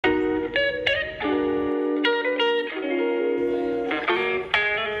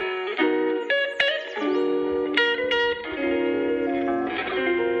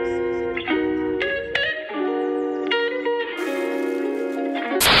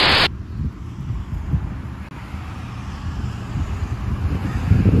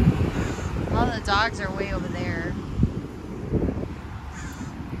dogs are way over there.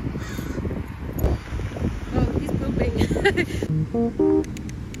 Oh, he's pooping. This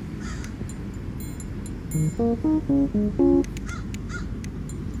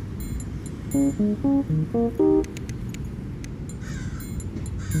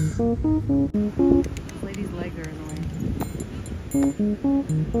lady's legs are annoying.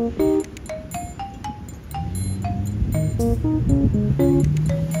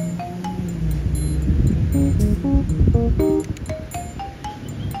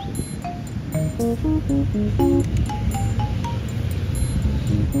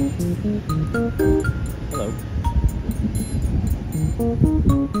 Hello.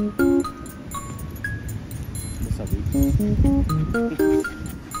 What's up, dude?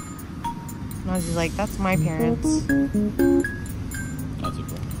 Mozzie's like, that's my parents. That's it,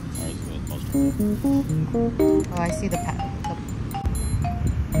 bro. Ours is most. Oh, I see the pet.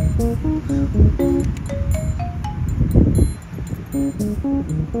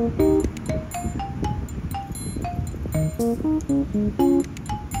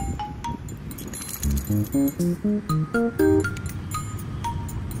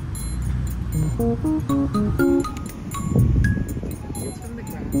 It's from the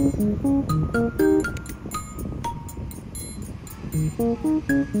grass.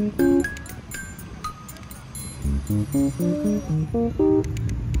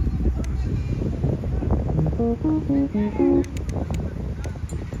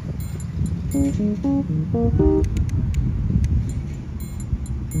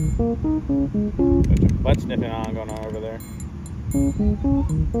 Got your butt sniffing on going on over there.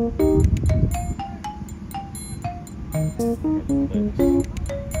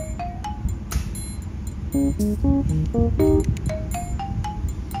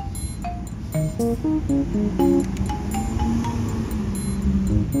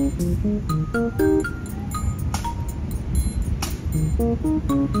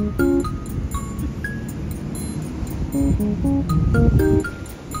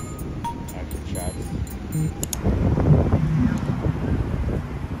 Action shots.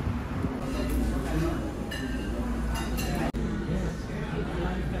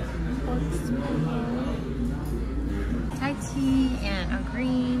 Thai tea and a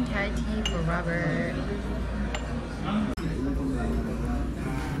green Thai tea for Robert.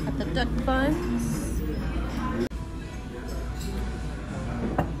 Got the duck buns.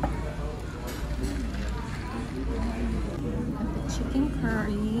 Got the chicken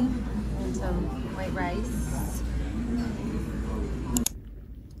curry and some white rice.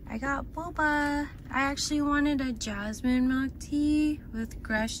 I got boba. I actually wanted a jasmine milk tea with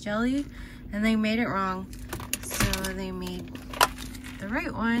grass jelly and they made it wrong. So they made the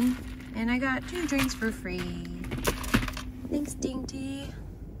right one and I got 2 drinks for free. Thanks, Dainty.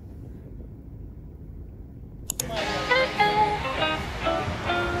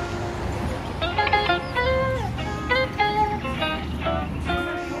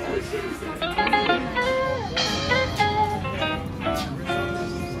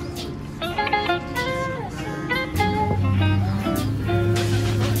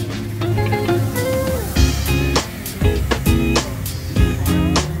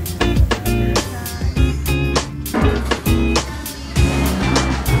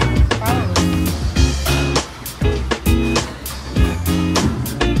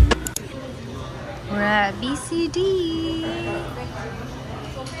 BCD.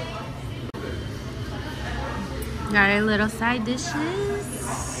 Got our little side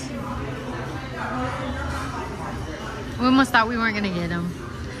dishes. We almost thought we weren't gonna get them.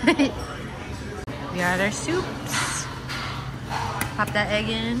 We got our soups. Pop that egg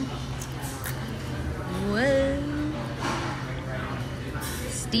in. Whoa.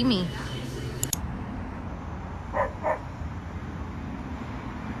 Steamy.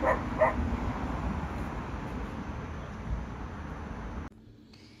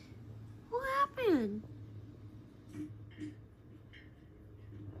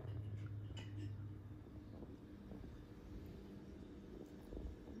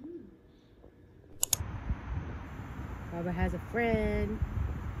 Baba has a friend.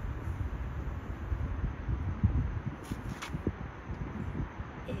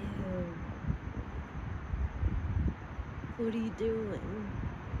 Ew. What are you doing?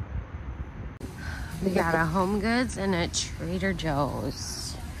 We got a Home Goods and a Trader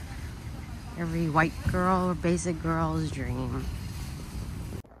Joe's. Every white girl or basic girl's dream.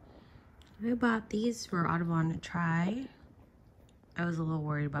 I bought these for Autobahn to try. I was a little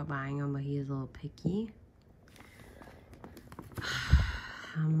worried about buying them, but he is a little picky.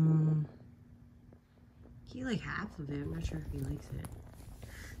 He like half of it. I'm not sure if he likes it.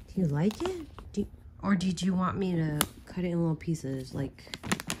 Do you like it? Or did you want me to cut it in little pieces like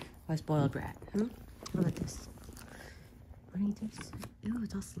a spoiled brat? Huh? How about this? What do you think? Ew,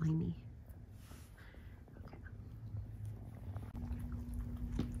 it's all slimy.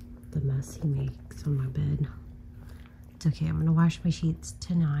 The mess he makes on my bed. It's okay, I'm gonna wash my sheets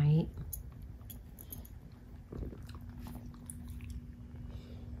tonight.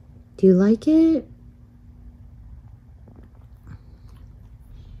 Do you like it?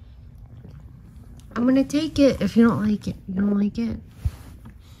 I'm gonna take it if you don't like it. You don't like it?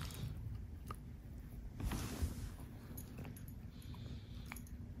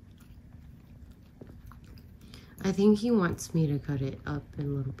 I think he wants me to cut it up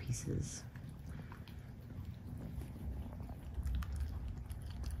in little pieces.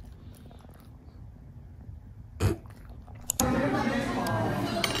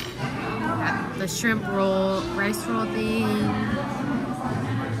 The shrimp roll, rice roll thing,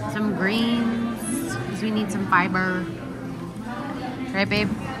 some greens, because we need some fiber. Right, babe?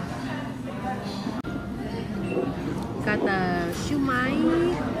 Got the shumai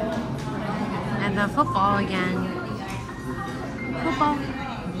and the football again. Football.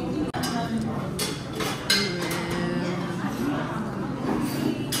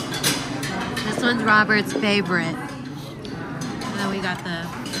 This one's Robert's favorite. And then we got the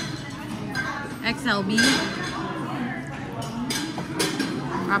XLB.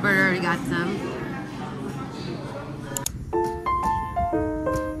 Robert already got some.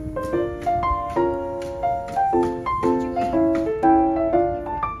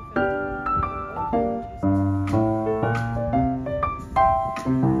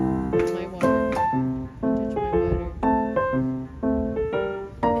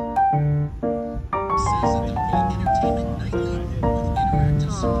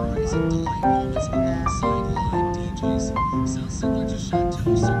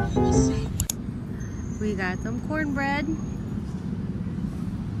 We got some cornbread.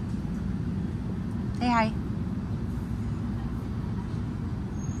 Say hi.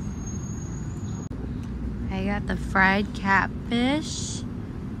 I got the fried catfish.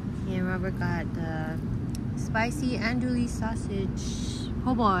 And Robert got the spicy andouille sausage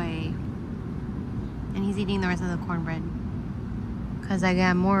po' boy. And he's eating the rest of the cornbread. Because I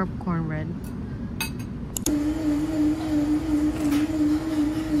got more cornbread.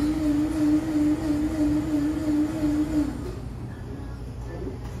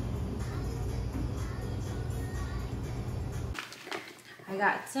 I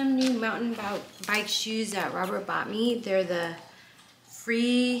got some new mountain bike shoes that Robert bought me. They're the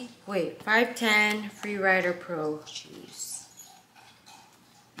 510 Free Rider Pro shoes.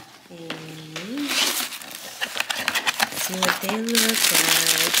 And let's see what they look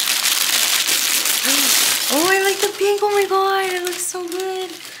like. Oh, I like the pink. Oh my god, it looks so good.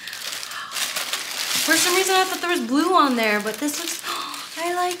 For some reason I thought there was blue on there, but this looks,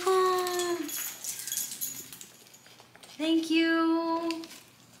 I like them. Thank you.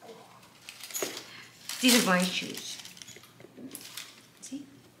 These are my shoes. See?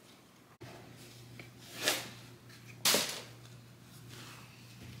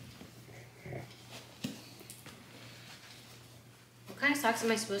 What kind of socks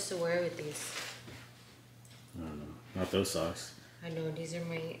am I supposed to wear with these? I don't know. Not those socks. I know, these are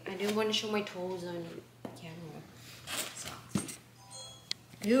my, I didn't want to show my toes on camera. Socks.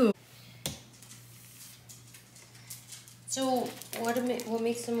 Ew. So, what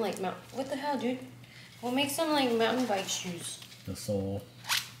makes them like what the hell, dude? What makes them like mountain bike shoes? The sole.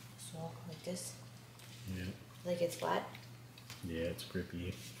 Sole, like this? Yeah. Like it's flat? Yeah, it's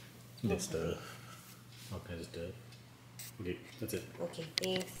grippy. Good stuff. All kinds of stuff. Okay, that's it. Okay,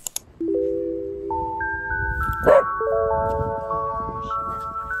 thanks. Oh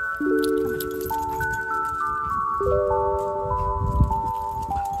my gosh.